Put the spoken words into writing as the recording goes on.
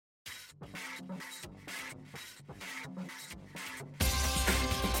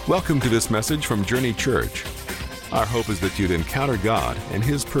Welcome to this message from Journey Church. Our hope is that you'd encounter God and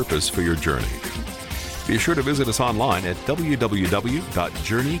His purpose for your journey. Be sure to visit us online at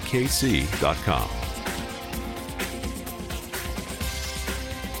www.journeykc.com.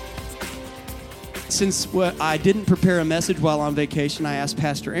 Since I didn't prepare a message while on vacation, I asked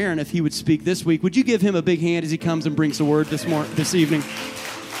Pastor Aaron if he would speak this week. Would you give him a big hand as he comes and brings the word this evening?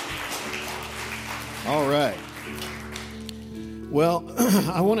 All right. Well,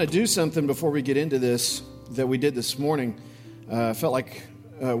 I want to do something before we get into this that we did this morning. I felt like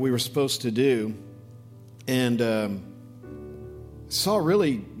we were supposed to do, and saw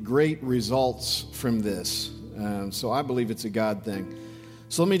really great results from this. So I believe it's a God thing.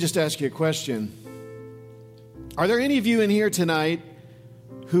 So let me just ask you a question. Are there any of you in here tonight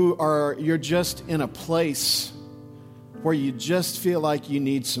you're just in a place where you just feel like you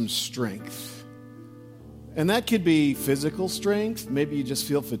need some strength? And that could be physical strength. Maybe you just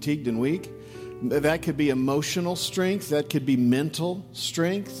feel fatigued and weak. That could be emotional strength. That could be mental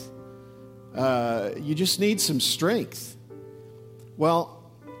strength. You just need some strength. Well,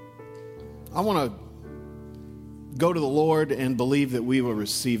 I want to go to the Lord and believe that we will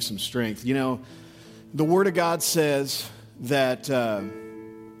receive some strength. You know, the Word of God says that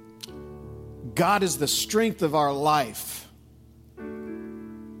God is the strength of our life.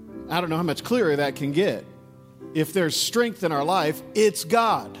 I don't know how much clearer that can get. If there's strength in our life, it's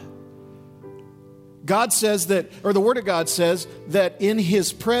God. God says that, or the Word of God says that in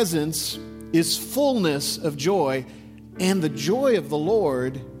His presence is fullness of joy, and the joy of the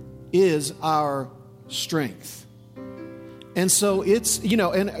Lord is our strength. And so it's, you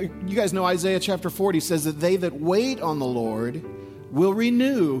know, and you guys know Isaiah chapter 40 says that they that wait on the Lord will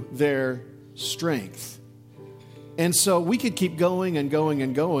renew their strength. And so we could keep going and going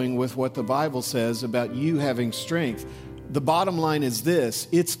and going with what the Bible says about you having strength. The bottom line is this: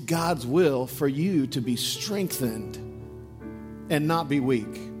 it's God's will for you to be strengthened and not be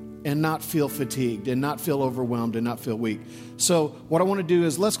weak and not feel fatigued and not feel overwhelmed and not feel weak. So what I want to do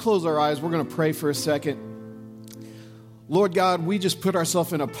is let's close our eyes. We're going to pray for a second. Lord God, we just put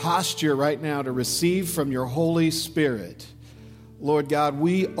ourselves in a posture right now to receive from your Holy Spirit. Lord God,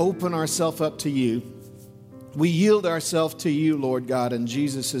 we open ourselves up to you. We yield ourselves to you, Lord God, in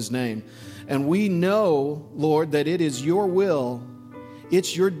Jesus' name. And we know, Lord, that it is your will,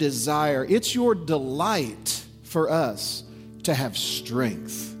 it's your desire, it's your delight for us to have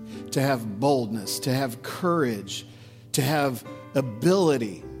strength, to have boldness, to have courage, to have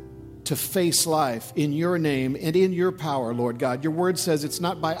ability to face life in your name and in your power, Lord God. Your word says it's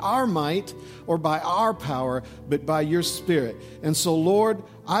not by our might or by our power, but by your Spirit. And so, Lord,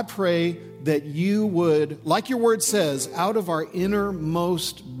 I pray that you would, like your word says, out of our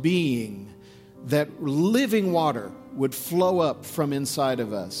innermost being, that living water would flow up from inside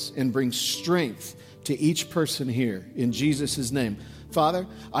of us and bring strength to each person here in Jesus' name. Father,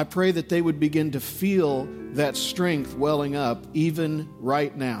 I pray that they would begin to feel that strength welling up even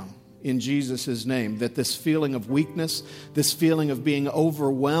right now in Jesus' name, that this feeling of weakness, this feeling of being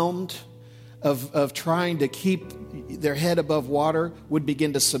overwhelmed, of trying to keep their head above water would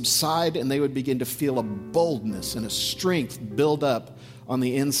begin to subside, and they would begin to feel a boldness and a strength build up on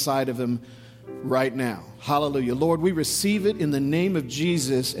the inside of them right now. Hallelujah. Lord, we receive it in the name of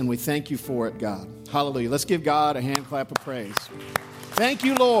Jesus, and we thank you for it, God. Hallelujah. Let's give God a hand clap of praise. Thank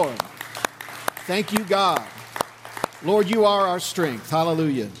you, Lord. Thank you, God. Lord, you are our strength.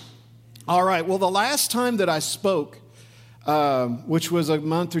 Hallelujah. All right. Well, the last time that I spoke, which was a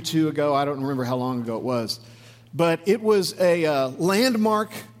month or two ago, I don't remember how long ago it was, but it was a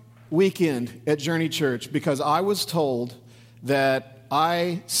landmark weekend at Journey Church because I was told that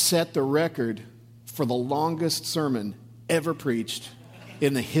I set the record for the longest sermon ever preached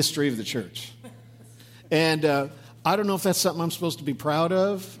in the history of the church. And I don't know if that's something I'm supposed to be proud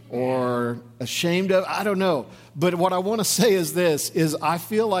of or ashamed of. I don't know. But what I want to say is this, is I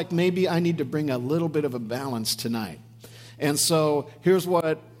feel like maybe I need to bring a little bit of a balance tonight. And so here's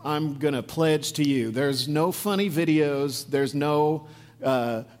what I'm going to pledge to you. There's no funny videos. There's no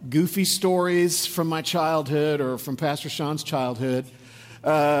goofy stories from my childhood or from Pastor Sean's childhood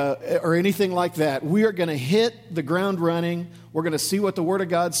or anything like that. We are going to hit the ground running. We're going to see what the Word of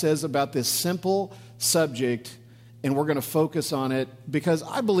God says about this simple subject, and we're going to focus on it because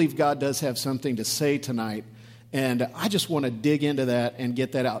I believe God does have something to say tonight, and I just want to dig into that and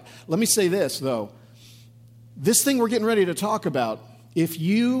get that out. Let me say this, though. This thing we're getting ready to talk about, if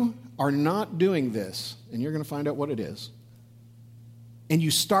you are not doing this, and you're going to find out what it is, and you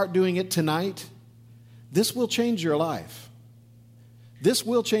start doing it tonight, this will change your life. this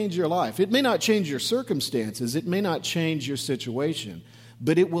will change your life. It may not change your circumstances. It may not change your situation.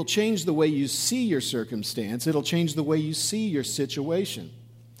 But it will change the way you see your circumstance. It'll change the way you see your situation.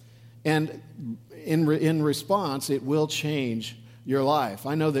 And in response, it will change your life.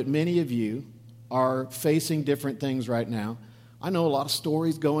 I know that many of you are facing different things right now. I know a lot of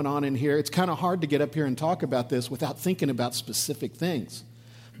stories going on in here. It's kind of hard to get up here and talk about this without thinking about specific things.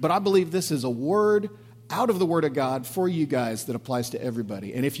 But I believe this is a word out of the Word of God for you guys that applies to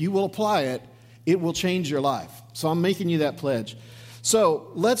everybody. And if you will apply it, it will change your life. So I'm making you that pledge.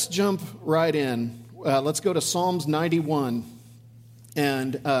 So let's jump right in. Let's go to Psalms 91.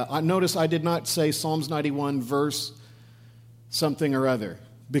 And I notice I did not say Psalms 91 verse something or other,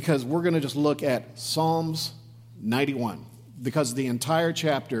 because we're going to just look at Psalms 91, because the entire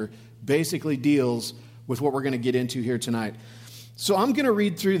chapter basically deals with what we're going to get into here tonight. So I'm going to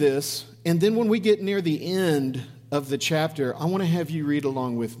read through this, and then when we get near the end of the chapter, I want to have you read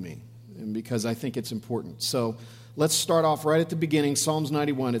along with me, and because I think it's important. So let's start off right at the beginning, Psalms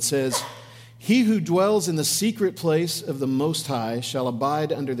 91. It says, "He who dwells in the secret place of the Most High shall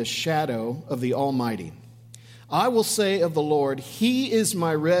abide under the shadow of the Almighty. I will say of the Lord, He is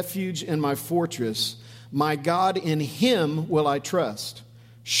my refuge and my fortress. My God, in Him will I trust.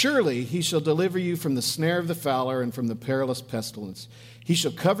 Surely He shall deliver you from the snare of the fowler and from the perilous pestilence. He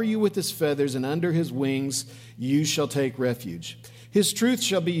shall cover you with His feathers, and under His wings you shall take refuge. His truth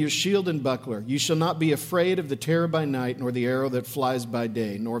shall be your shield and buckler. You shall not be afraid of the terror by night, nor the arrow that flies by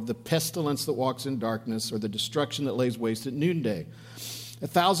day, nor of the pestilence that walks in darkness, or the destruction that lays waste at noonday.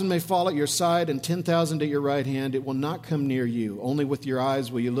 1,000 may fall at your side, and 10,000 at your right hand. It will not come near you. Only with your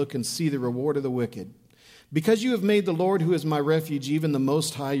eyes will you look and see the reward of the wicked. Because you have made the Lord, who is my refuge, even the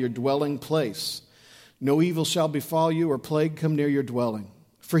Most High, your dwelling place. No evil shall befall you, or plague come near your dwelling.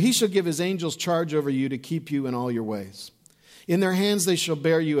 For He shall give His angels charge over you to keep you in all your ways. In their hands they shall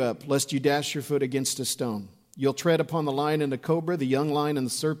bear you up, lest you dash your foot against a stone. You'll tread upon the lion and the cobra, the young lion and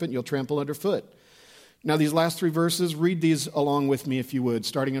the serpent you'll trample underfoot." Now these last three verses, read these along with me if you would,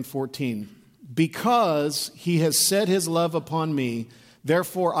 starting in 14. "Because He has set His love upon me,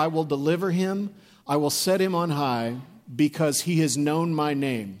 therefore I will deliver Him. I will set Him on high, because He has known my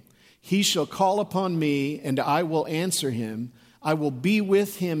name. He shall call upon me, and I will answer him. I will be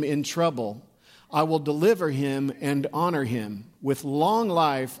with him in trouble. I will deliver him and honor him. With long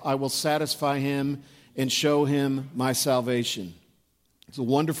life I will satisfy him and show him my salvation." It's a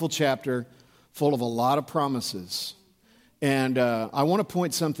wonderful chapter full of a lot of promises. And I want to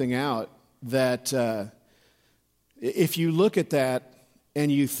point something out that if you look at that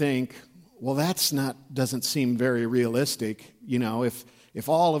and you think, well, doesn't seem very realistic. You know, if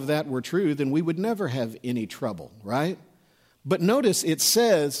all of that were true, then we would never have any trouble, right? But notice it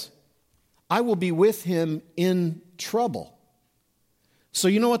says, "I will be with him in trouble." So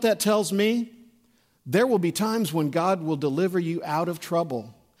you know what that tells me? There will be times when God will deliver you out of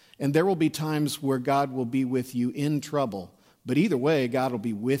trouble. And there will be times where God will be with you in trouble. But either way, God will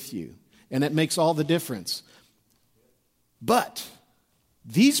be with you. And it makes all the difference. But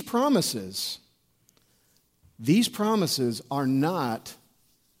these promises are not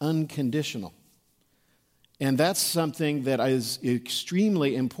unconditional. And that's something that is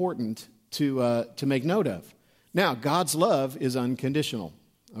extremely important to make note of. Now, God's love is unconditional,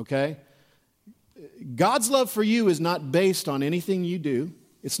 okay? God's love for you is not based on anything you do.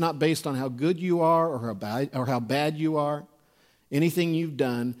 It's not based on how good you are or how bad you are, anything you've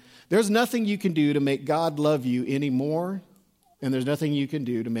done. There's nothing you can do to make God love you any more, and there's nothing you can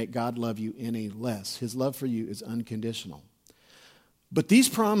do to make God love you any less. His love for you is unconditional. But these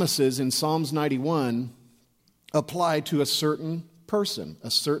promises in Psalms 91 apply to a certain person,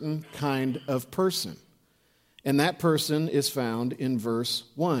 a certain kind of person. And that person is found in verse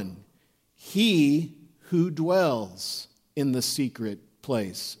 1. "He who dwells in the secret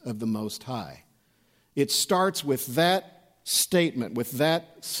place of the Most High." It starts with that statement, with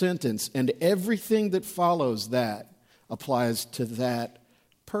that sentence, and everything that follows that applies to that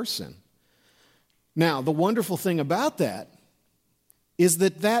person. Now, the wonderful thing about that is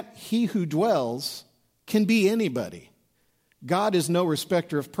that he who dwells can be anybody. God is no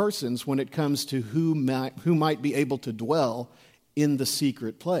respecter of persons when it comes to who might be able to dwell in the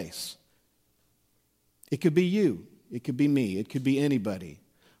secret place. It could be you. It could be me. It could be anybody.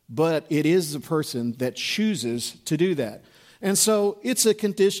 But it is the person that chooses to do that. And so it's a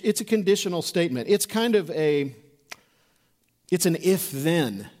conditional statement. It's kind of it's an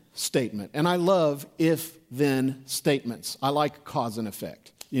if-then statement. And I love if-then statements. I like cause and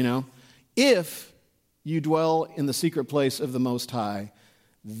effect, you know. If you dwell in the secret place of the Most High,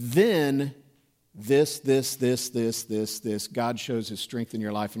 then this. God shows his strength in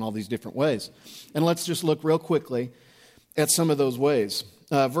your life in all these different ways. And let's just look real quickly at some of those ways.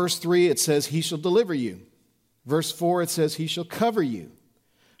 Verse 3, it says, he shall deliver you. Verse 4, it says, he shall cover you.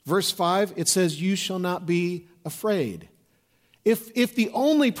 Verse 5, it says, you shall not be afraid. If the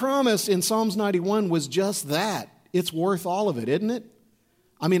only promise in Psalms 91 was just that, it's worth all of it, isn't it?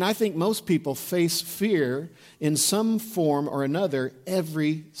 I mean, I think most people face fear in some form or another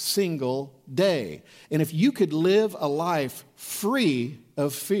every single day. And if you could live a life free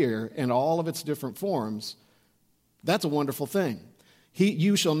of fear in all of its different forms, that's a wonderful thing.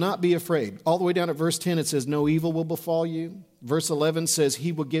 You shall not be afraid. All the way down at verse 10, it says, no evil will befall you. Verse 11 says,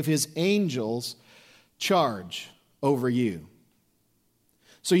 he will give his angels charge over you.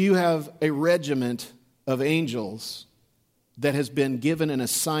 So you have a regiment of angels that has been given an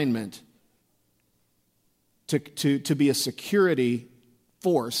assignment to be a security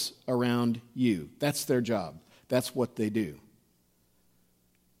force around you. That's their job. That's what they do.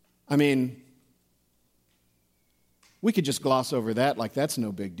 I mean, we could just gloss over that like that's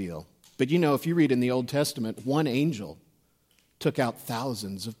no big deal. But you know, if you read in the Old Testament, one angel took out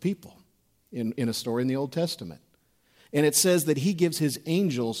thousands of people in a story in the Old Testament. And it says that he gives his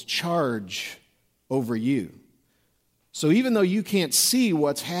angels charge over you. So even though you can't see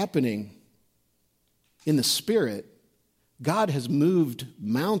what's happening in the Spirit, God has moved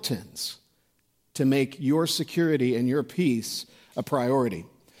mountains to make your security and your peace a priority.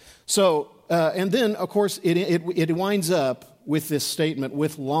 So, and then, of course, it winds up with this statement,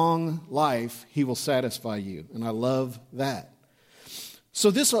 with long life he will satisfy you. And I love that.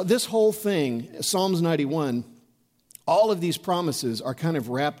 So this whole thing, Psalms 91, all of these promises are kind of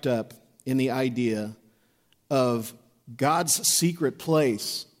wrapped up in the idea of God's secret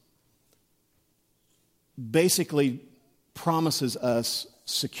place basically promises us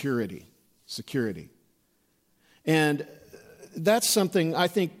security. And that's something I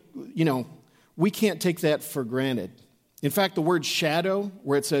think, we can't take that for granted. In fact, the word shadow,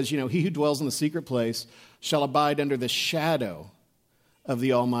 where it says, he who dwells in the secret place shall abide under the shadow of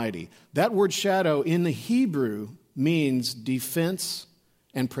the Almighty. That word shadow in the Hebrew means defense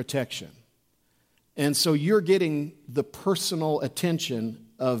and protection. And so you're getting the personal attention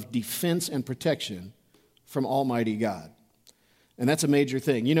of defense and protection from Almighty God. And that's a major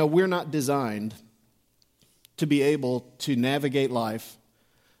thing. We're not designed to be able to navigate life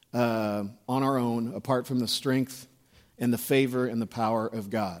on our own, apart from the strength and the favor and the power of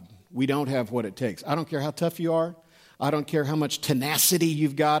God. We don't have what it takes. I don't care how tough you are. I don't care how much tenacity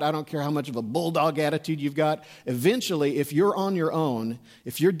you've got. I don't care how much of a bulldog attitude you've got. Eventually, if you're on your own,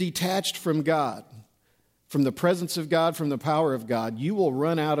 if you're detached from God, from the presence of God, from the power of God, you will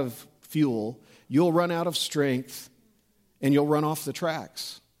run out of fuel, you'll run out of strength, and you'll run off the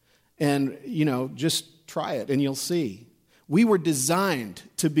tracks. And, just try it and you'll see. We were designed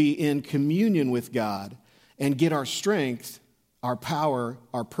to be in communion with God and get our strength, our power,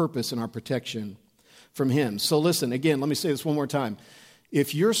 our purpose, and our protection from Him. So listen, again, let me say this one more time.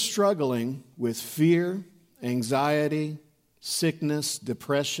 If you're struggling with fear, anxiety, sickness,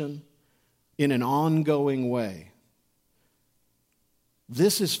 depression, in an ongoing way,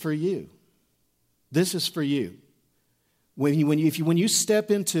 this is for you. This is for you. When you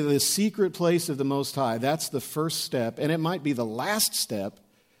step into the secret place of the Most High, that's the first step, and it might be the last step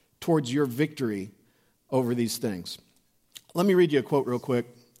towards your victory over these things. Let me read you a quote real quick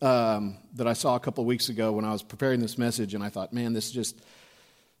that I saw a couple of weeks ago when I was preparing this message, and I thought, man, this just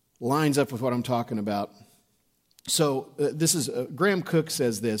lines up with what I'm talking about. So this is Graham Cook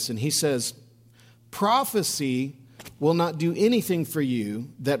says this, and he says, prophecy will not do anything for you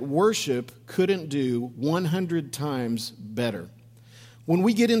that worship couldn't do 100 times better. When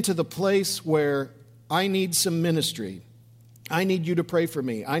we get into the place where I need some ministry, I need you to pray for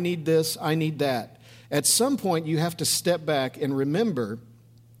me, I need this, I need that, at some point you have to step back and remember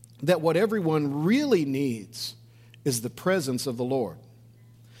that what everyone really needs is the presence of the Lord.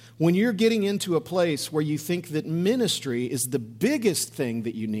 When you're getting into a place where you think that ministry is the biggest thing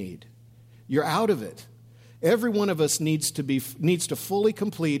that you need, you're out of it. Every one of us needs to fully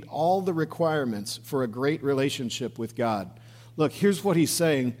complete all the requirements for a great relationship with God. Look, here's what he's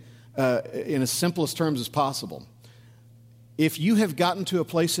saying in as simplest terms as possible. If you have gotten to a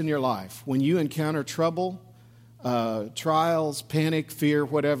place in your life when you encounter trouble, trials, panic, fear,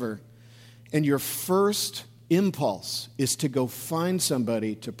 whatever, and your first impulse is to go find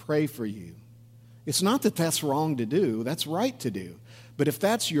somebody to pray for you, it's not that that's wrong to do, that's right to do. But if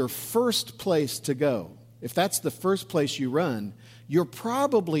that's your first place to go, if that's the first place you run, you're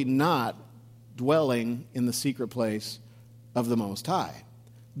probably not dwelling in the secret place of the Most High.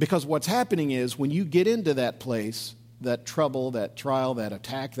 Because what's happening is when you get into that place, that trouble, that trial, that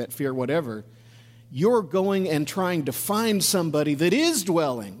attack, that fear, whatever, you're going and trying to find somebody that is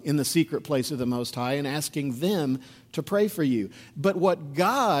dwelling in the secret place of the Most High and asking them to pray for you. But what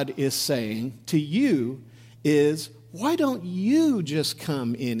God is saying to you is, why don't you just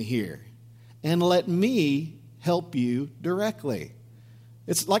come in here and let me help you directly?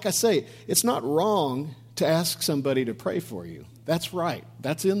 It's like I say, it's not wrong to ask somebody to pray for you. That's right.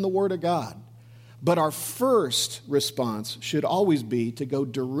 That's in the Word of God. But our first response should always be to go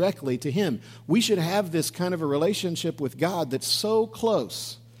directly to Him. We should have this kind of a relationship with God that's so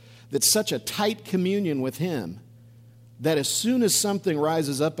close, that's such a tight communion with Him, that as soon as something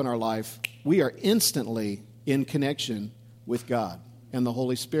rises up in our life, we are instantly in connection with God and the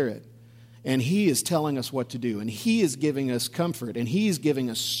Holy Spirit. And He is telling us what to do, and He is giving us comfort, and He is giving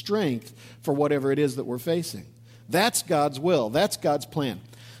us strength for whatever it is that we're facing. That's God's will. That's God's plan.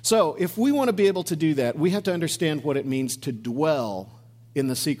 So if we want to be able to do that, we have to understand what it means to dwell in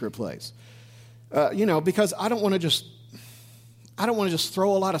the secret place. Because I don't want to just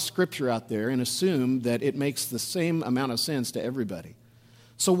throw a lot of scripture out there and assume that it makes the same amount of sense to everybody.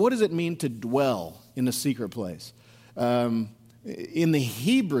 So what does it mean to dwell in the secret place? In the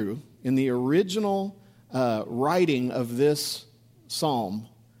Hebrew, in the original writing of this psalm,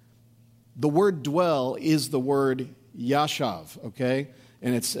 the word dwell is the word yashav, okay?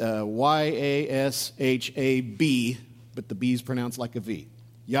 And it's Y-A-S-H-A-B, but the B is pronounced like a V.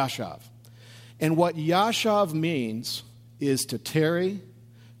 Yashav. And what yashav means is to tarry,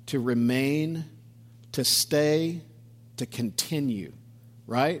 to remain, to stay, to continue,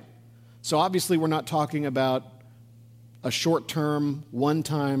 right? So obviously we're not talking about a short-term,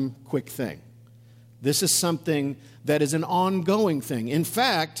 one-time, quick thing. This is something that is an ongoing thing. In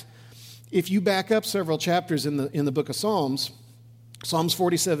fact, if you back up several chapters in the book of Psalms, Psalms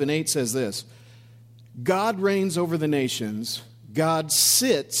 47:8 says this: God reigns over the nations. God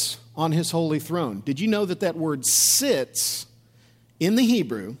sits on His holy throne. Did you know that word sits in the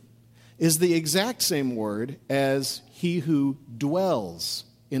Hebrew is the exact same word as he who dwells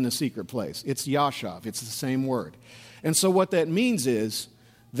in the secret place? It's yashav. It's the same word. And so what that means is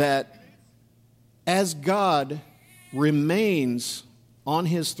that as God remains on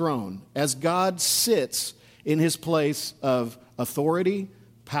His throne, as God sits in His place of authority,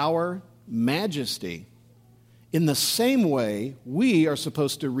 power, majesty, in the same way, we are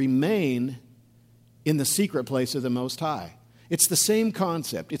supposed to remain in the secret place of the Most High. It's the same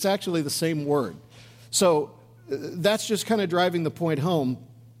concept. It's actually the same word. So that's just kind of driving the point home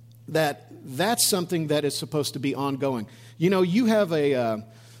that that's something that is supposed to be ongoing. You know, you have you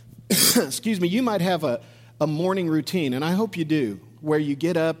might have a morning routine, and I hope you do, where you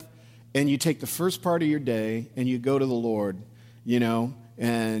get up and you take the first part of your day and you go to the Lord,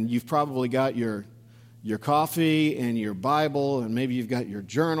 and you've probably got your coffee and your Bible, and maybe you've got your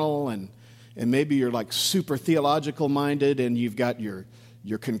journal, and maybe you're like super theological minded, and you've got your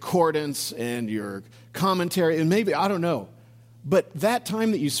concordance and your commentary, and maybe, I don't know. But that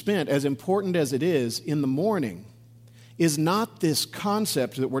time that you spent, as important as it is in the morning, is not this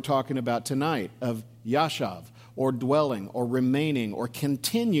concept that we're talking about tonight of yashav, or dwelling, or remaining, or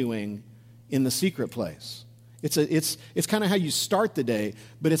continuing in the secret place. It's kind of how you start the day,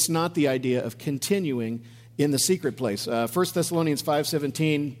 but it's not the idea of continuing in the secret place. 1 Thessalonians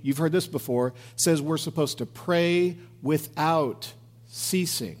 5:17, you've heard this before, says we're supposed to pray without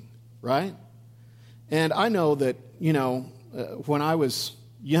ceasing, right? And I know that, when I was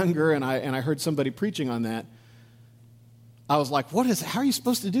younger and I heard somebody preaching on that, I was like, how are you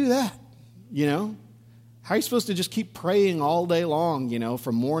supposed to do that? How are you supposed to just keep praying all day long,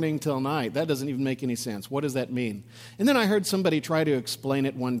 from morning till night? That doesn't even make any sense. What does that mean? And then I heard somebody try to explain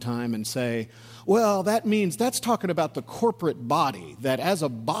it one time and say, well, that's talking about the corporate body, that as a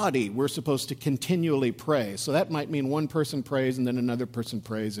body, we're supposed to continually pray. So that might mean one person prays and then another person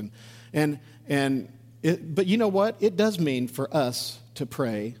prays. But you know what? It does mean for us to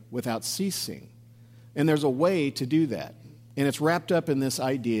pray without ceasing. And there's a way to do that. And it's wrapped up in this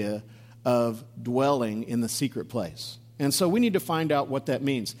idea of dwelling in the secret place. And so we need to find out what that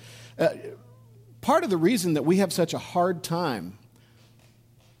means. Part of the reason that we have such a hard time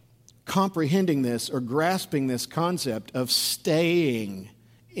comprehending this or grasping this concept of staying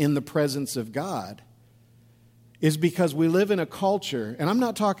in the presence of God is because we live in a culture, and I'm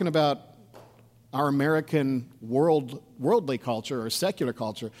not talking about our American worldly culture or secular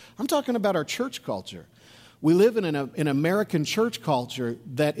culture. I'm talking about our church culture. We live in an American church culture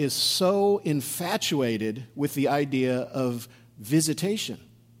that is so infatuated with the idea of visitation,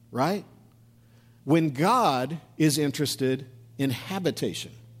 right? When God is interested in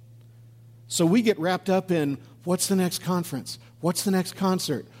habitation. So we get wrapped up in, what's the next conference? What's the next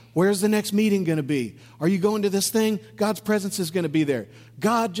concert? Where's the next meeting going to be? Are you going to this thing? God's presence is going to be there.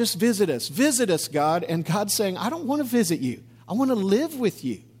 God, just visit us. Visit us, God. And God's saying, I don't want to visit you. I want to live with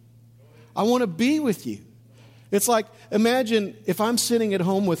you. I want to be with you. It's like, imagine if I'm sitting at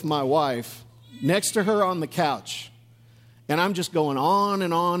home with my wife next to her on the couch, and I'm just going on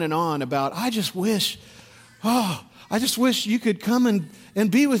and on and on about, I just wish you could come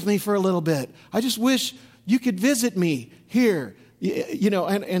and be with me for a little bit. I just wish you could visit me here. You know,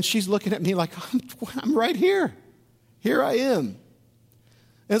 and she's looking at me like, I'm right here. Here I am.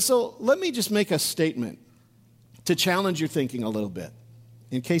 And so let me just make a statement to challenge your thinking a little bit,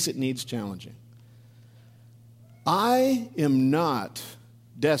 in case it needs challenging. I am not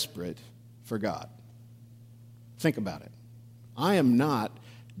desperate for God. Think about it. I am not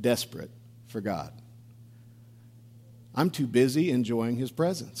desperate for God. I'm too busy enjoying His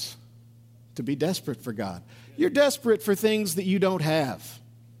presence to be desperate for God. You're desperate for things that you don't have.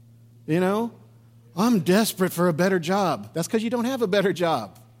 You know? I'm desperate for a better job. That's because you don't have a better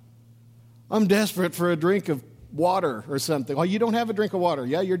job. I'm desperate for a drink of water or something. Well, you don't have a drink of water.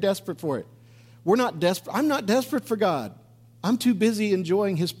 Yeah, you're desperate for it. We're not desperate. I'm not desperate for God. I'm too busy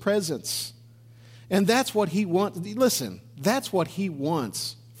enjoying His presence. And that's what He wants. Listen, that's what He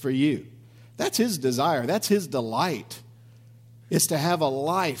wants for you. That's His desire. That's His delight, is to have a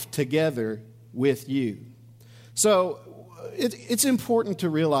life together with you. So it's important to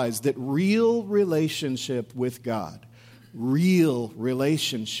realize that real relationship with God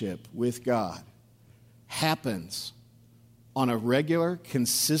happens on a regular,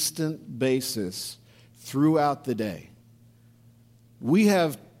 consistent basis throughout the day. We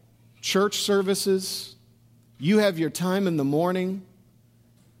have church services. You have your time in the morning.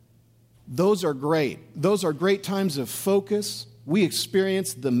 Those are great. Those are great times of focus. We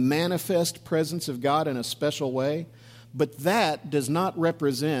experience the manifest presence of God in a special way, but that does not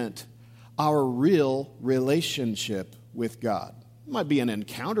represent our real relationship with God. It might be an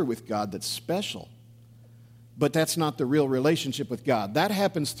encounter with God that's special, but that's not the real relationship with God. That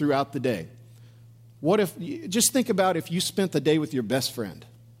happens throughout the day. Just think about if you spent the day with your best friend,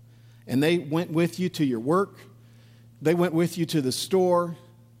 and they went with you to your work, they went with you to the store,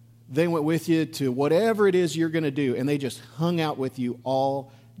 they went with you to whatever it is you're going to do, and they just hung out with you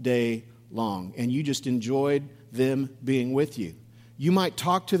all day long, and you just enjoyed them being with you. You might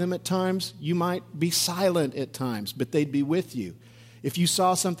talk to them at times, you might be silent at times, but they'd be with you. If you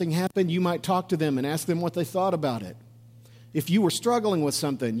saw something happen, you might talk to them and ask them what they thought about it. If you were struggling with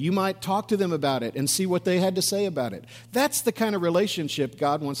something, you might talk to them about it and see what they had to say about it. That's the kind of relationship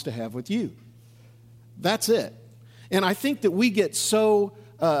God wants to have with you. That's it. And I think that we get so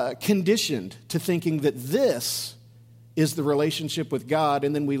conditioned to thinking that this is the relationship with God,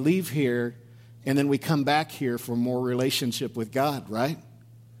 and then we leave here, and then we come back here for more relationship with God, right?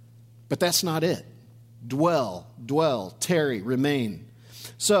 But that's not it. Dwell, tarry, remain.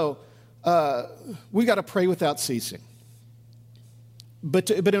 So we got to pray without ceasing.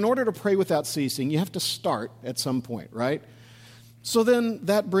 But in order to pray without ceasing, you have to start at some point, right? So then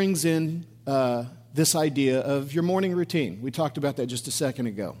that brings in this idea of your morning routine. We talked about that just a second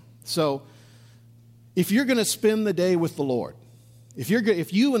ago. So if you're going to spend the day with the Lord, if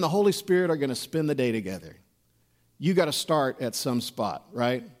you and the Holy Spirit are going to spend the day together, you got to start at some spot,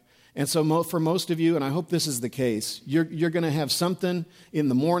 right? And so for most of you, and I hope this is the case, you're going to have something in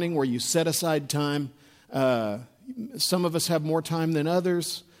the morning where you set aside time. Some of us have more time than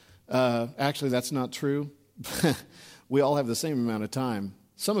others. Actually, that's not true. We all have the same amount of time.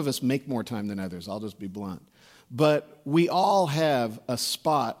 Some of us make more time than others. I'll just be blunt. But we all have a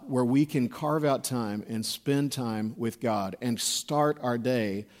spot where we can carve out time and spend time with God and start our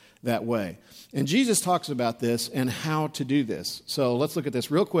day that way. And Jesus talks about this and how to do this. So let's look at this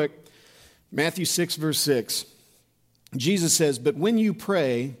real quick. Matthew 6, verse 6. Jesus says, "But when you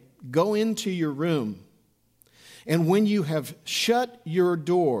pray, go into your room. And when you have shut your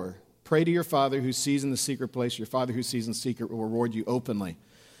door, pray to your Father who sees in the secret place. Your Father who sees in secret will reward you openly."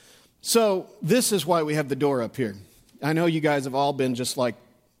 So this is why we have the door up here. I know you guys have all been just like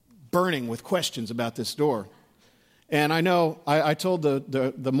burning with questions about this door. And I know I told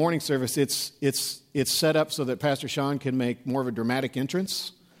the morning service it's set up so that Pastor Sean can make more of a dramatic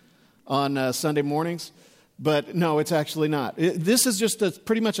entrance on Sunday mornings. But no, it's actually not. This is just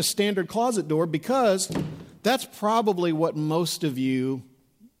pretty much a standard closet door because that's probably what most of you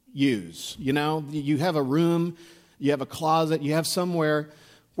use. You know, you have a room, you have a closet, you have somewhere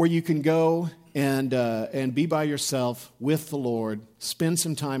where you can go and be by yourself with the Lord, spend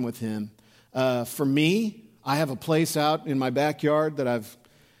some time with Him. For me, I have a place out in my backyard that I've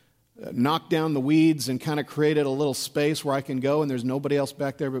knocked down the weeds and kind of created a little space where I can go and there's nobody else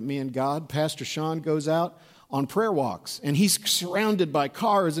back there but me and God. Pastor Sean goes out on prayer walks, and he's surrounded by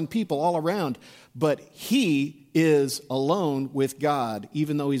cars and people all around, but he is alone with God,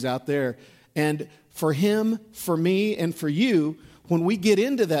 even though he's out there. And for him, for me, and for you, when we get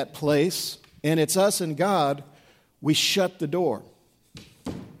into that place and it's us and God, we shut the door.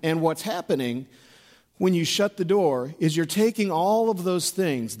 And what's happening when you shut the door is you're taking all of those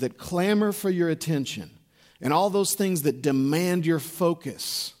things that clamor for your attention and all those things that demand your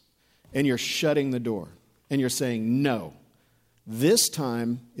focus, and you're shutting the door. And you're saying, no, this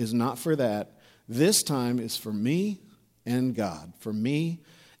time is not for that. This time is for me and God, for me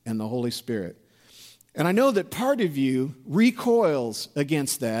and the Holy Spirit. And I know that part of you recoils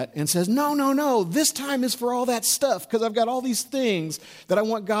against that and says, no, this time is for all that stuff because I've got all these things that I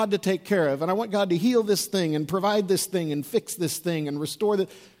want God to take care of, and I want God to heal this thing and provide this thing and fix this thing and restore that.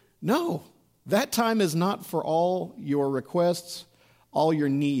 No, that time is not for all your requests, all your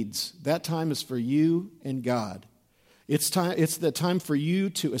needs. That time is for you and God. It's the time for you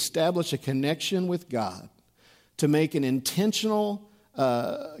to establish a connection with God, to make an intentional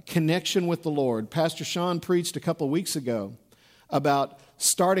connection with the Lord. Pastor Sean preached a couple of weeks ago about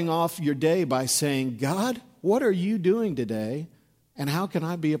starting off your day by saying, God, what are you doing today, and how can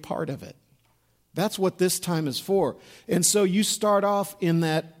I be a part of it? That's what this time is for. And so you start off in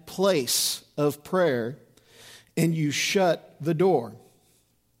that place of prayer, and you shut the door.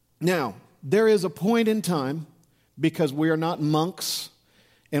 Now, there is a point in time, because we are not monks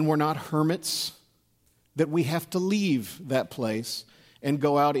and we're not hermits, that we have to leave that place and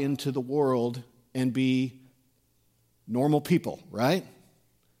go out into the world and be normal people, right?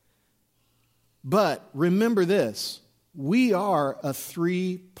 But remember this, we are a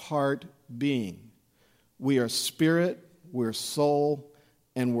three-part being. We are spirit, we're soul,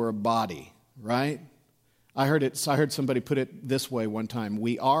 and we're a body, right? I heard somebody put it this way one time.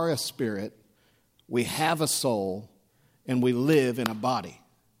 We are a spirit, we have a soul, and we live in a body.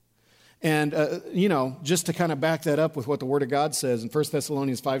 And, just to kind of back that up with what the Word of God says, in 1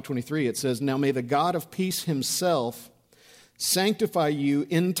 Thessalonians 5:23, it says, now may the God of peace himself sanctify you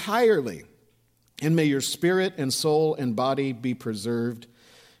entirely, and may your spirit and soul and body be preserved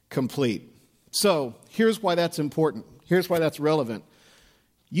complete. So here's why that's important. Here's why that's relevant.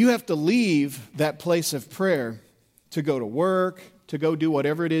 You have to leave that place of prayer to go to work, to go do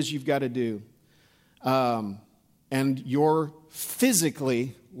whatever it is you've got to do. And you're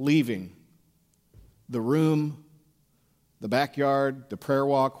physically leaving the room, the backyard, the prayer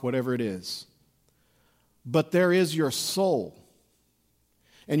walk, whatever it is. But there is your soul.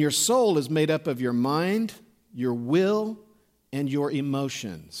 And your soul is made up of your mind, your will, and your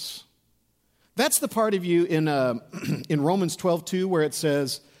emotions. That's the part of you in Romans 12:2 where it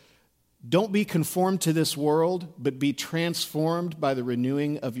says, don't be conformed to this world, but be transformed by the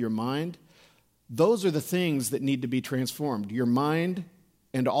renewing of your mind. Those are the things that need to be transformed, your mind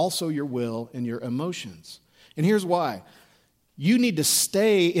and also your will and your emotions. And here's why. You need to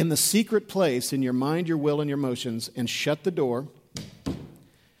stay in the secret place in your mind, your will, and your emotions and shut the door.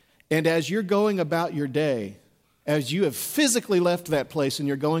 And as you're going about your day, as you have physically left that place and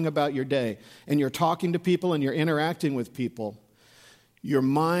you're going about your day and you're talking to people and you're interacting with people, your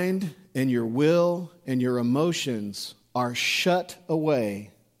mind and your will and your emotions are shut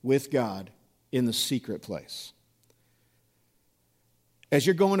away with God in the secret place. As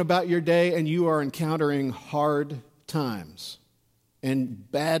you're going about your day and you are encountering hard times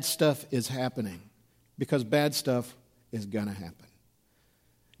and bad stuff is happening, because bad stuff is going to happen,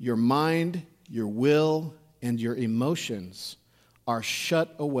 your mind, your will, and your emotions are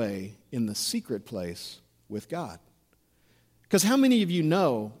shut away in the secret place with God. Because how many of you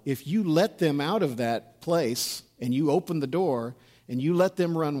know if you let them out of that place and you open the door and you let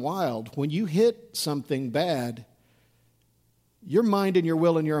them run wild, when you hit something bad, your mind and your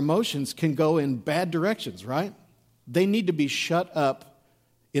will and your emotions can go in bad directions, right? They need to be shut up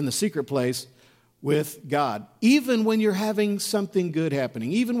in the secret place with God. Even when you're having something good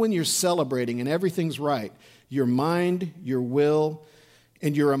happening, even when you're celebrating and everything's right, your mind, your will,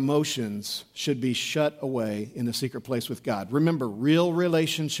 and your emotions should be shut away in the secret place with God. Remember, real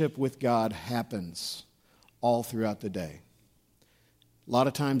relationship with God happens all throughout the day. A lot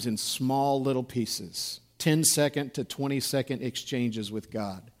of times in small little pieces, 10-second to 20-second exchanges with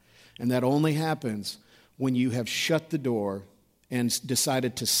God. And that only happens when you have shut the door and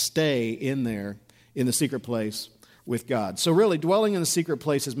decided to stay in there in the secret place with God. So really, dwelling in the secret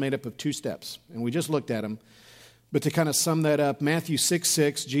place is made up of two steps, and we just looked at them. But to kind of sum that up, Matthew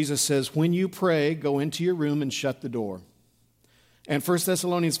 6:6, Jesus says, when you pray, go into your room and shut the door. And 1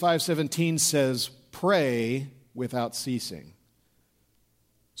 Thessalonians 5:17 says, pray without ceasing.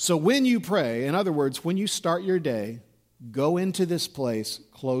 So when you pray, in other words, when you start your day, go into this place,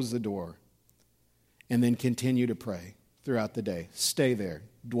 close the door, and then continue to pray throughout the day. Stay there,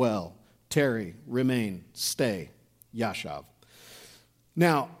 dwell, tarry, remain, stay, yashav.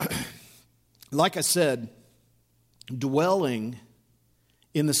 Now, like I said, dwelling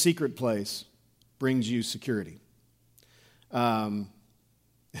in the secret place brings you security. In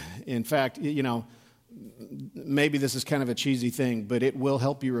fact, maybe this is kind of a cheesy thing, but it will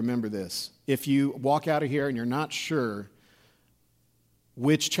help you remember this. If you walk out of here and you're not sure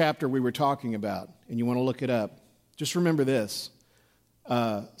which chapter we were talking about and you want to look it up, just remember this.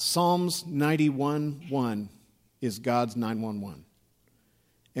 Psalms 91:1 is God's 911.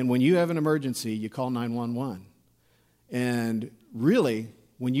 And when you have an emergency, you call 911. And really,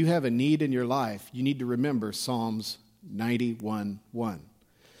 when you have a need in your life, you need to remember Psalms 91:1.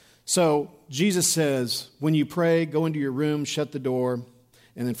 So Jesus says, when you pray, go into your room, shut the door.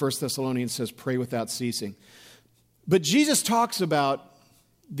 And then 1 Thessalonians says, pray without ceasing. But Jesus talks about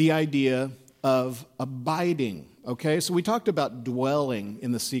the idea of abiding, okay? So we talked about dwelling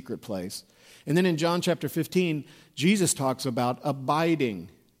in the secret place. And then in John chapter 15, Jesus talks about abiding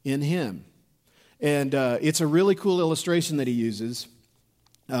in him. And it's a really cool illustration that he uses.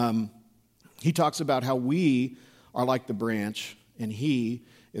 He talks about how we are like the branch and he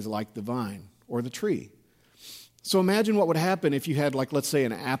is like the vine or the tree. So imagine what would happen if you had, like, let's say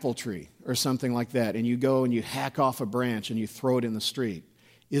an apple tree or something like that, and you go and you hack off a branch and you throw it in the street.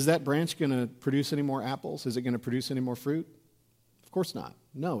 Is that branch going to produce any more apples? Is it going to produce any more fruit? Of course not.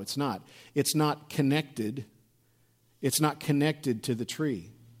 No, it's not. It's not connected. It's not connected to the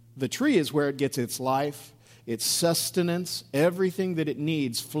tree. The tree is where it gets its life, its sustenance, everything that it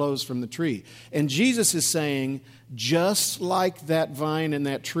needs flows from the tree. And Jesus is saying, just like that vine and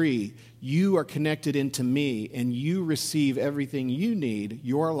that tree, you are connected into me and you receive everything you need.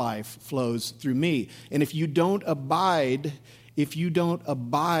 Your life flows through me. And if you don't abide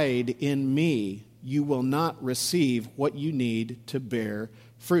in me, you will not receive what you need to bear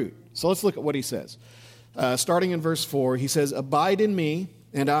fruit. So let's look at what he says. Starting in verse 4, he says, abide in me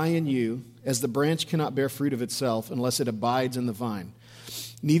and I in you, as the branch cannot bear fruit of itself unless it abides in the vine.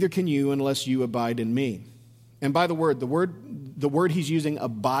 Neither can you unless you abide in me. And by the word he's using,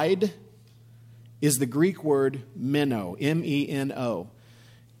 abide, is the Greek word meno, M-E-N-O.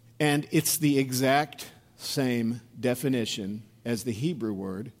 And it's the exact same definition as the Hebrew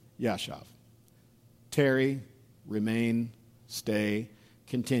word yashav. Tarry, remain, stay,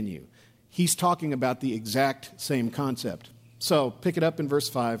 continue. He's talking about the exact same concept. So pick it up in verse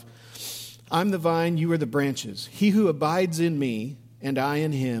 5. I'm the vine, you are the branches. He who abides in me and I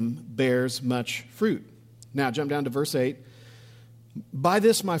in him bears much fruit. Now jump down to verse 8. By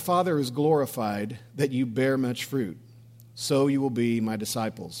this my Father is glorified, that you bear much fruit. So you will be my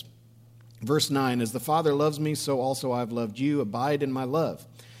disciples. Verse 9, as the Father loves me, so also I have loved you. Abide in my love.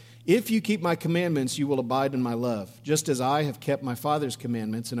 If you keep my commandments, you will abide in my love, just as I have kept my Father's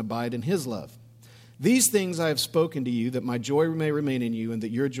commandments and abide in his love. These things I have spoken to you, that my joy may remain in you and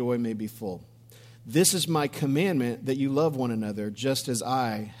that your joy may be full. This is my commandment, that you love one another, just as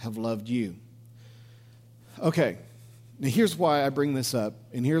I have loved you. Okay, now here's why I bring this up,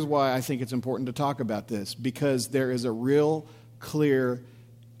 and here's why I think it's important to talk about this, because there is a real clear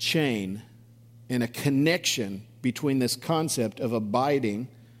chain and a connection between this concept of abiding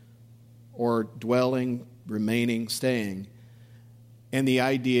or dwelling, remaining, staying, and the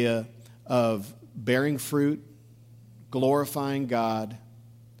idea of bearing fruit, glorifying God,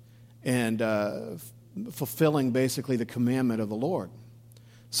 and fulfilling basically the commandment of the Lord.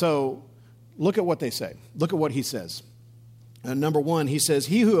 So look at what they say. Look at what he says. Number 1, he says,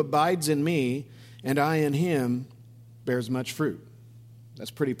 he who abides in me and I in him bears much fruit.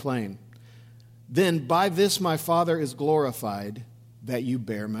 That's pretty plain. Then by this my Father is glorified, that you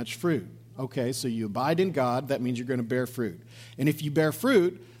bear much fruit. Okay, so you abide in God, that means you're going to bear fruit. And if you bear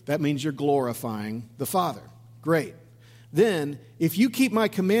fruit, that means you're glorifying the Father. Great. Then, if you keep my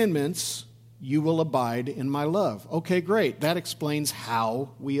commandments, you will abide in my love. Okay, great. That explains how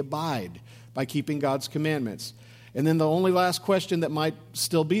we abide, by keeping God's commandments. And then the only last question that might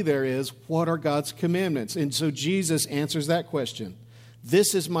still be there is, what are God's commandments? And so Jesus answers that question.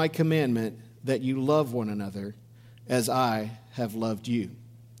 This is my commandment, that you love one another as I have loved you.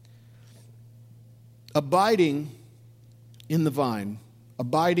 Abiding in the vine,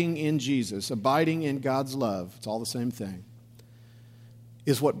 abiding in Jesus, abiding in God's love, it's all the same thing,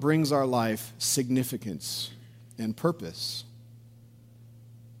 is what brings our life significance and purpose.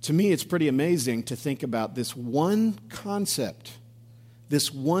 To me, it's pretty amazing to think about this one concept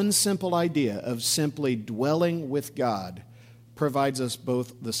This one simple idea of simply dwelling with God provides us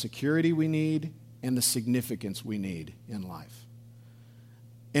both the security we need and the significance we need in life.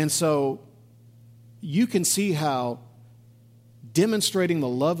 And so you can see how demonstrating the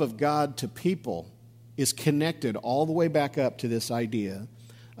love of God to people is connected all the way back up to this idea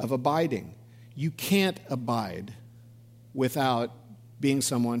of abiding. You can't abide without being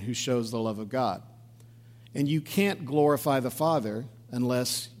someone who shows the love of God. And you can't glorify the Father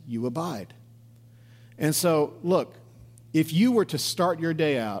unless you abide. And so, look, if you were to start your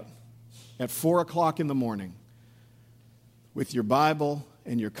day out at 4 o'clock in the morning with your Bible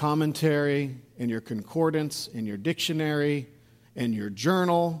and your commentary and your concordance and your dictionary and your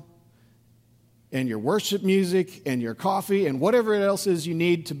journal and your worship music and your coffee and whatever else is you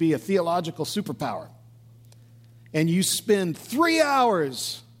need to be a theological superpower, and you spend 3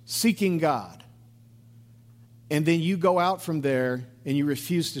 hours seeking God, and then you go out from there and you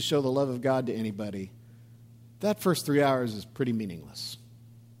refuse to show the love of God to anybody, that first 3 hours is pretty meaningless,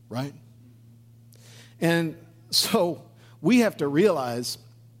 right? And so we have to realize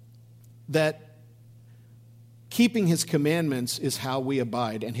that keeping his commandments is how we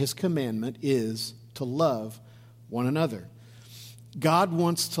abide, and his commandment is to love one another. God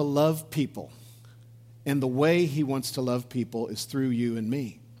wants to love people, and the way he wants to love people is through you and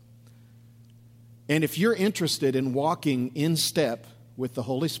me. And if you're interested in walking in step with the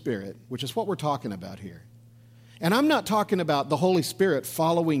Holy Spirit, which is what we're talking about here, and I'm not talking about the Holy Spirit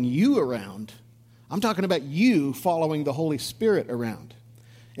following you around, I'm talking about you following the Holy Spirit around.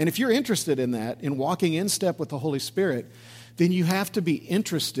 And if you're interested in that, in walking in step with the Holy Spirit, then you have to be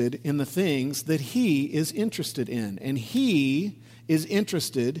interested in the things that he is interested in. And he is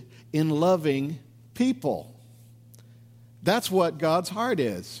interested in loving people. That's what God's heart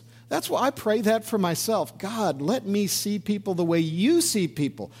is. That's why I pray that for myself. God, let me see people the way you see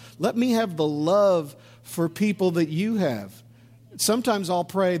people. Let me have the love for people that you have. Sometimes I'll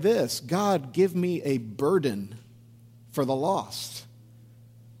pray this: God, give me a burden for the lost.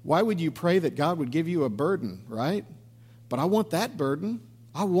 Why would you pray that God would give you a burden, right? But I want that burden.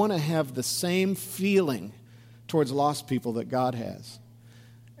 I want to have the same feeling towards lost people that God has.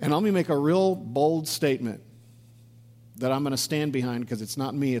 And let me make a real bold statement that I'm going to stand behind, because it's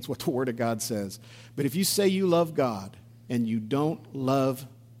not me, it's what the Word of God says. But if you say you love God and you don't love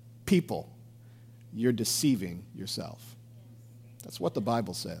people, you're deceiving yourself. That's what the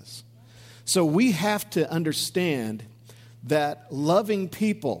Bible says. So we have to understand that loving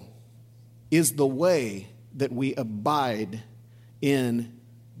people is the way that we abide in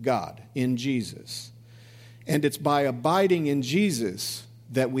God, in Jesus. And it's by abiding in Jesus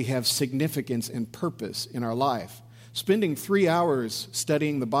that we have significance and purpose in our life. Spending 3 hours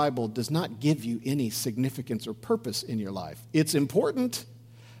studying the Bible does not give you any significance or purpose in your life. It's important,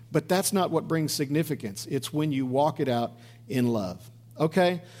 but that's not what brings significance. It's when you walk it out in love.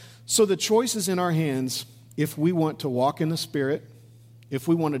 Okay? So the choice is in our hands if we want to walk in the Spirit, if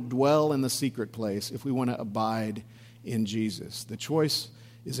we want to dwell in the secret place, if we want to abide in Jesus. The choice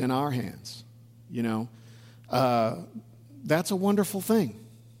is in our hands. You know, that's a wonderful thing.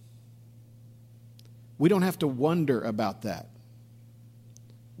 We don't have to wonder about that.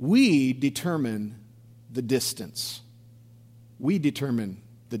 We determine the distance. We determine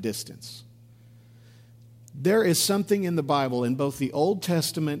the distance. There is something in the Bible, in both the Old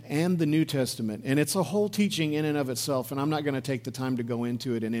Testament and the New Testament, and it's a whole teaching in and of itself, and I'm not going to take the time to go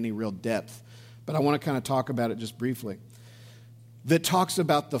into it in any real depth, but I want to kind of talk about it just briefly, that talks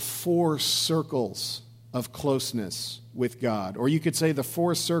about the 4 circles of closeness with God, or you could say the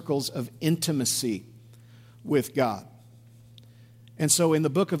 4 circles of intimacy with God. And so in the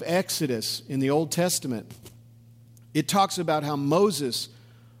book of Exodus, in the Old Testament, it talks about how Moses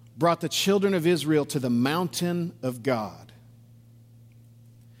brought the children of Israel to the mountain of God.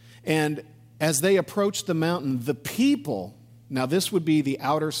 And as they approached the mountain, the people, now this would be the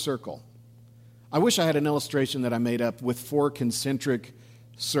outer circle. I wish I had an illustration that I made up with 4 concentric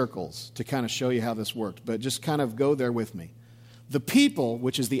circles to kind of show you how this worked, but just kind of go there with me. The people,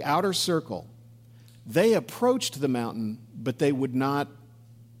 which is the outer circle, they approached the mountain, but they would not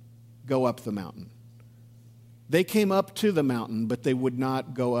go up the mountain. They came up to the mountain, but they would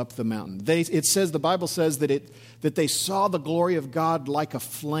not go up the mountain. The Bible says that they saw the glory of God like a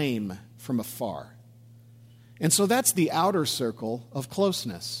flame from afar. And so that's the outer circle of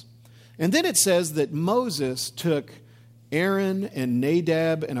closeness. And then it says that Moses took Aaron and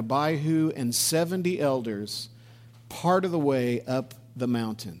Nadab and Abihu and 70 elders part of the way up the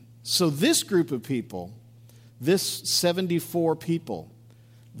mountain. So this group of people, this 74 people,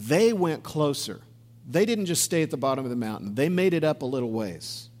 they went closer. they didn't just stay at the bottom of the mountain. They made it up a little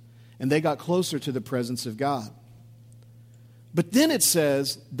ways, and they got closer to the presence of God. But then it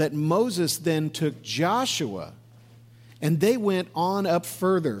says that Moses then took Joshua, and they went on up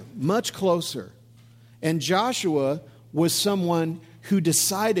further, much closer. And Joshua was someone who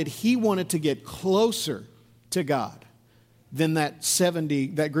decided he wanted to get closer to God than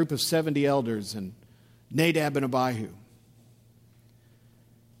that group of 70 elders and Nadab and Abihu.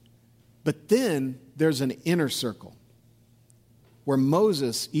 But then there's an inner circle where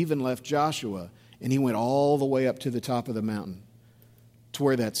Moses even left Joshua and he went all the way up to the top of the mountain to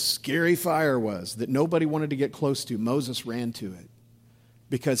where that scary fire was that nobody wanted to get close to. Moses ran to it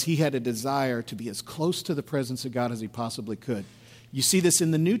because he had a desire to be as close to the presence of God as he possibly could. You see this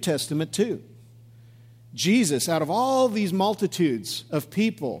in the New Testament too. Jesus, out of all these multitudes of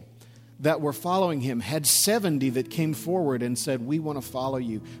people that were following him, had 70 that came forward and said, we want to follow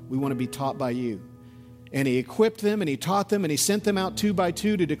you. We want to be taught by you. And he equipped them and he taught them and he sent them out 2 by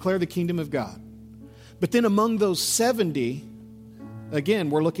 2 to declare the kingdom of God. But then among those 70, again,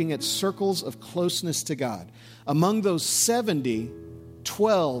 we're looking at circles of closeness to God. Among those 70,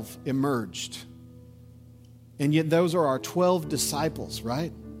 12 emerged. And yet those are our 12 disciples,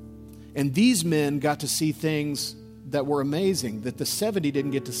 right? And these men got to see things that were amazing that the 70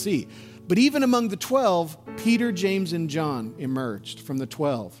 didn't get to see. But even among the 12, Peter, James, and John emerged from the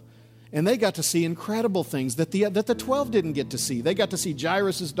 12. And they got to see incredible things that the 12 didn't get to see. They got to see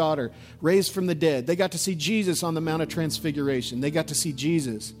Jairus' daughter raised from the dead. They got to see Jesus on the Mount of Transfiguration. They got to see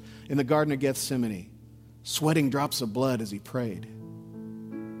Jesus in the Garden of Gethsemane, sweating drops of blood as he prayed,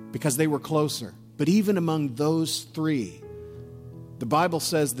 because they were closer. But even among those 3, the Bible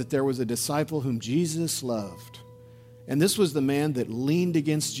says that there was a disciple whom Jesus loved. And this was the man that leaned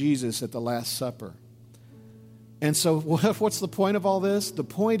against Jesus at the Last Supper. And so what's the point of all this? The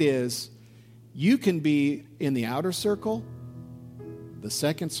point is, you can be in the outer circle, the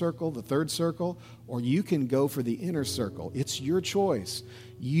second circle, the third circle, or you can go for the inner circle. It's your choice.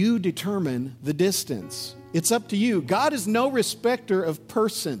 You determine the distance. It's up to you. God is no respecter of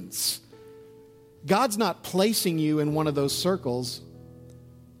persons. God's not placing you in one of those circles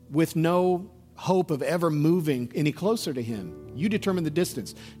with no hope of ever moving any closer to him. You determine the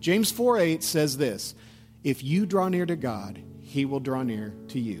distance. James 4:8 says this: if you draw near to God, he will draw near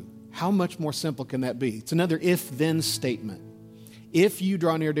to you. How much more simple can that be? It's another if-then statement. If you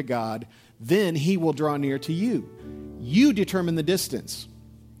draw near to God, then he will draw near to you. You determine the distance.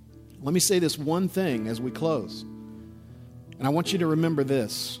 Let me say this one thing as we close. And I want you to remember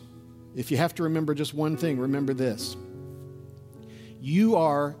this. If you have to remember just one thing, remember this. You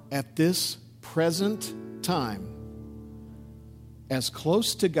are at this present time as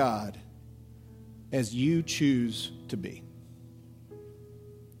close to God as you choose to be.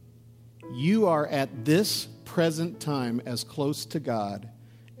 You are at this present time as close to God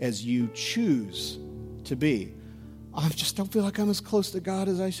as you choose to be. I just don't feel like I'm as close to God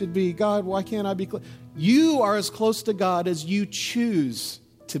as I should be. God, why can't I be close? You are as close to God as you choose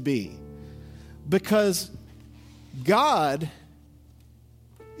to be. Because God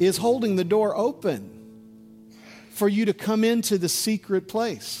is holding the door open for you to come into the secret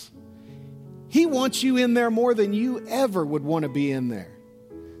place. He wants you in there more than you ever would want to be in there.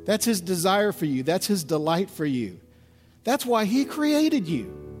 That's his desire for you. That's his delight for you. That's why he created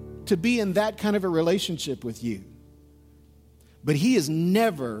you, to be in that kind of a relationship with you. But he is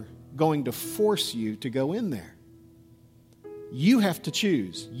never going to force you to go in there. You have to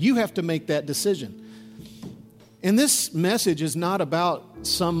choose. You have to make that decision. And this message is not about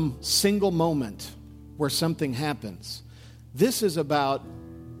some single moment where something happens. This is about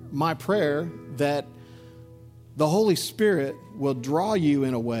my prayer that the Holy Spirit will draw you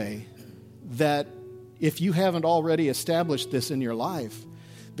in a way that, if you haven't already established this in your life,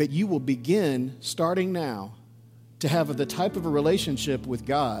 that you will begin, starting now, to have the type of a relationship with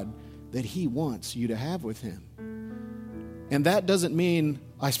God that he wants you to have with him. And that doesn't mean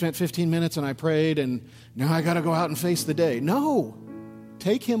I spent 15 minutes and I prayed and now I got to go out and face the day. No,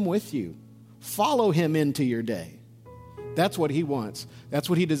 take him with you. Follow him into your day. That's what he wants. That's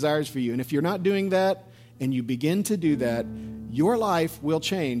what he desires for you. And if you're not doing that and you begin to do that, your life will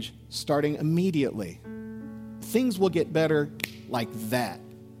change starting immediately. Things will get better like that.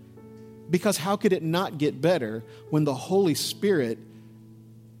 Because how could it not get better when the Holy Spirit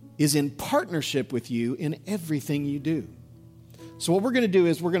is in partnership with you in everything you do? So what we're going to do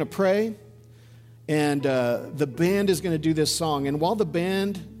is we're going to pray, and the band is going to do this song. And while the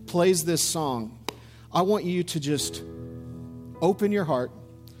band plays this song, I want you to just open your heart.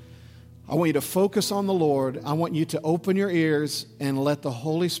 I want you to focus on the Lord. I want you to open your ears and let the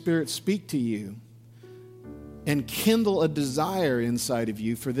Holy Spirit speak to you and kindle a desire inside of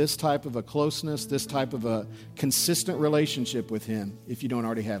you for this type of a closeness, this type of a consistent relationship with Him, if you don't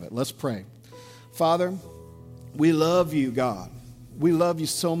already have it. Let's pray. Father, we love you, God. We love you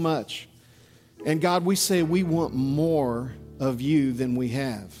so much. And God, we say we want more of you than we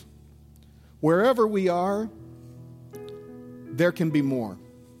have. Wherever we are, there can be more.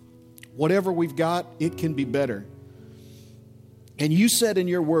 Whatever we've got, it can be better. And you said in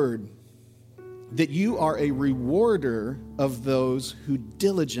your word that you are a rewarder of those who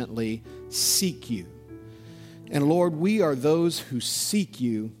diligently seek you. And Lord, we are those who seek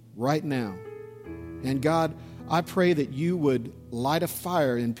you right now. And God, I pray that you would light a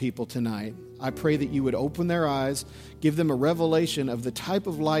fire in people tonight. I pray that you would open their eyes, give them a revelation of the type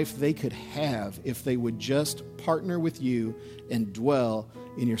of life they could have if they would just partner with you and dwell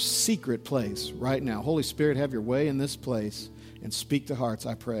in your secret place right now. Holy Spirit, have your way in this place and speak to hearts,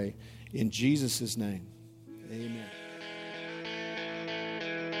 I pray. In Jesus' name, amen.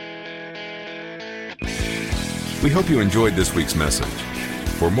 We hope you enjoyed this week's message.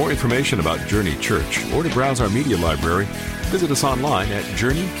 For more information about Journey Church or to browse our media library, visit us online at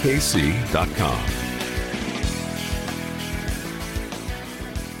journeykc.com.